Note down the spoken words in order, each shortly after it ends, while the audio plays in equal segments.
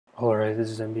Alright, this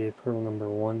is NBA Pearl number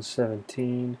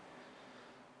 117.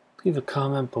 Leave a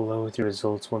comment below with your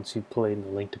results once you've played, and the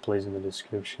link to play is in the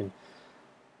description.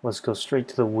 Let's go straight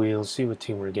to the wheel, see what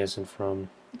team we're guessing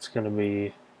from. It's going to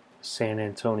be San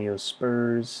Antonio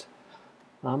Spurs.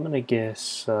 I'm going to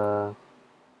guess Devin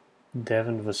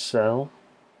Vassell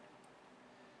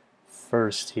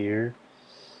first here.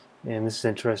 And this is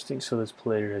interesting. So this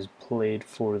player has played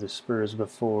for the Spurs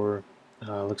before.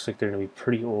 Looks like they're going to be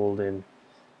pretty old, and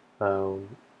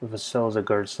Vassell is a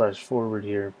guard slash forward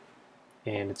here,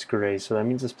 and it's gray, so that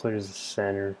means this player is a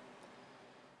center,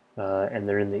 and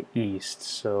they're in the East.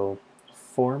 So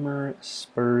former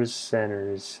Spurs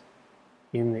centers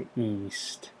in the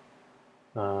East.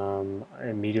 I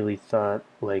immediately thought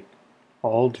like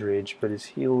Aldridge, but is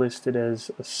he listed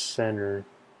as a center?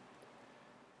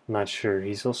 I'm not sure.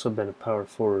 He's also been a power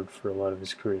forward for a lot of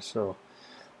his career, so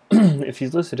if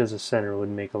he's listed as a center, it would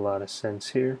make a lot of sense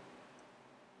here.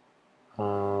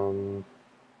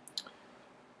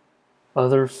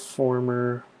 Other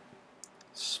former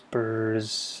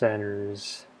Spurs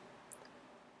centers,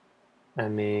 I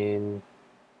mean,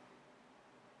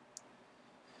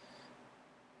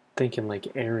 thinking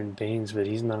like Aaron Baines, but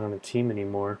he's not on a team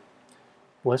anymore.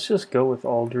 Let's just go with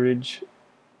Aldridge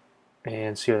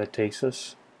and see where that takes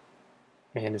us.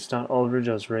 And it's not Aldridge,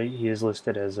 I was right. He is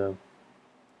listed as a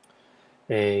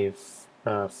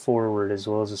forward as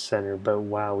well as a center, but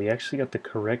wow, we actually got the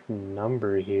correct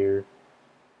number here.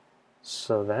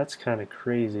 So that's kind of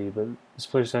crazy, but this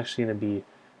player's actually going to be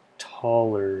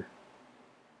taller.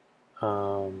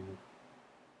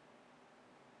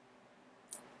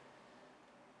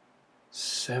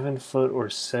 7 foot or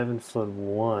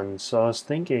 7'1". So I was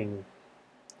thinking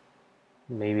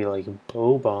maybe like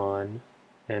Boban,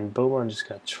 and Boban just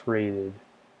got traded.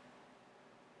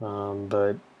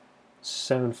 But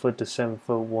 7 foot to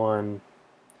 7'1"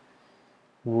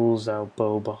 rules out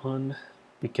Boban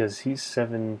because he's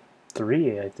 7'3",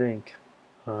 I think.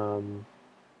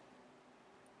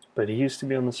 But he used to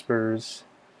be on the Spurs.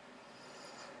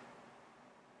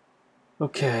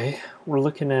 Okay, we're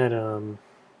looking at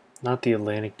not the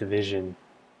Atlantic Division.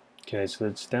 Okay, so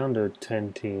it's down to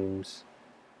 10 teams.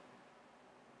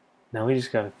 Now we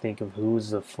just got to think of who's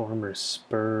the former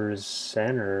Spurs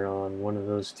center on one of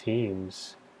those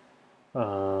teams.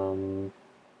 Was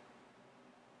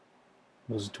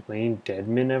Dwayne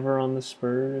Dedmon ever on the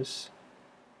Spurs?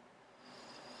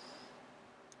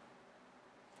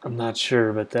 I'm not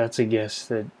sure, but that's a guess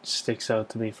that sticks out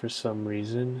to me for some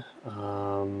reason.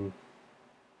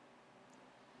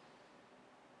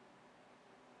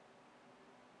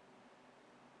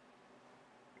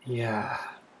 Yeah.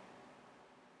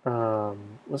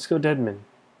 Let's go Dedmon.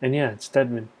 And yeah, it's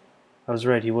Dedmon. I was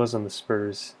right, he was on the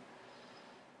Spurs.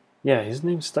 Yeah, his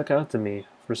name stuck out to me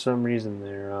for some reason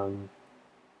there.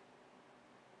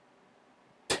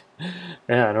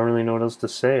 Yeah, I don't really know what else to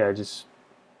say. I just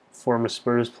former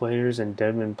Spurs players and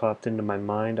Dedmon popped into my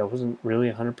mind. I wasn't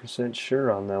really 100%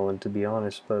 sure on that one, to be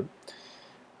honest, but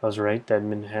I was right.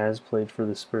 Dedmon has played for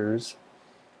the Spurs.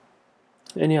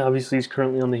 And yeah, obviously he's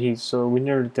currently on the Heat, so we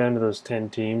narrowed it down to those 10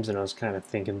 teams, and I was kind of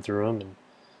thinking through them, and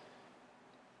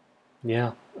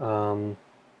yeah,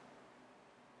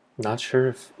 not sure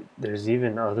if there's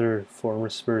even other former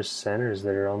Spurs centers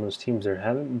that are on those teams. There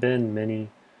haven't been many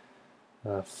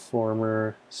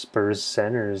former Spurs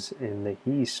centers in the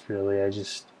East, really. I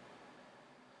just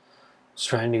was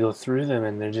trying to go through them,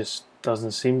 and there just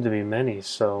doesn't seem to be many.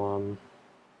 So,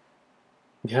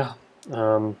 yeah,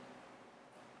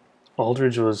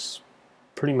 Aldridge was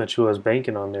pretty much who I was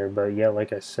banking on there. But yeah,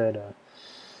 like I said,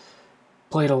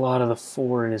 played a lot of the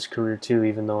 4 in his career too,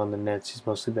 even though on the Nets he's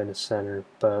mostly been a center.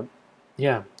 But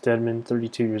yeah, Dedmon,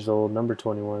 32 years old, number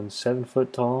 21, 7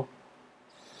 foot tall.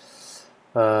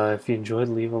 If you enjoyed,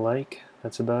 leave a like.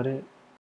 That's about it.